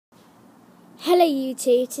Hello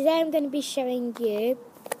YouTube, today I'm going to be showing you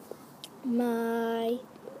my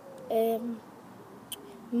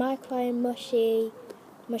micro and moshi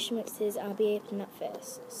mixes. I'll be opening up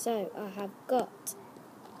first. So I have got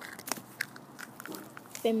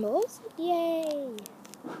thimbles, yay,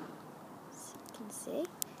 as you can see,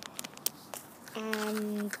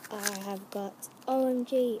 and I have got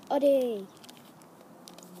OMG Oddie.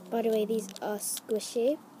 By the way, these are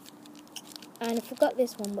squishy. And I forgot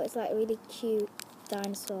this one, but it's like a really cute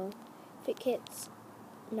dinosaur. I think it's...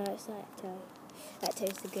 No, it's not that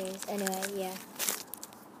Toast the Goose. Anyway, yeah.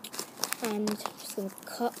 And I'm just going to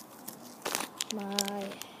cut my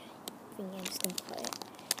thingy. I'm just going to cut it.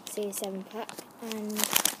 series7 pack. And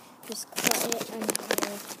just cut it. And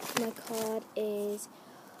my card is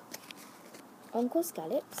Uncle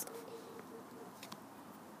Scallops.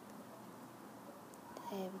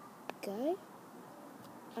 There we go.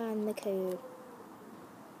 And the code.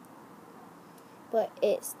 But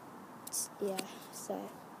it's, yeah, so.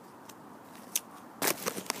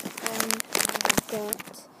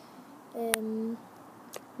 And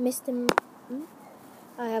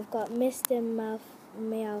I've got Mr.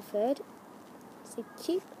 Meowford, so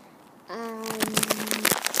cute, and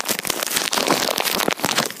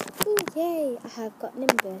ooh, yay, I have got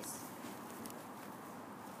Nimbus.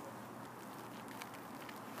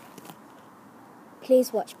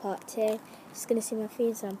 Please watch part 2. Just gonna sing my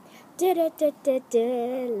theme song. Da da da da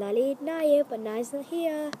da, Lolly not here, but Nice not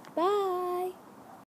here. Bye.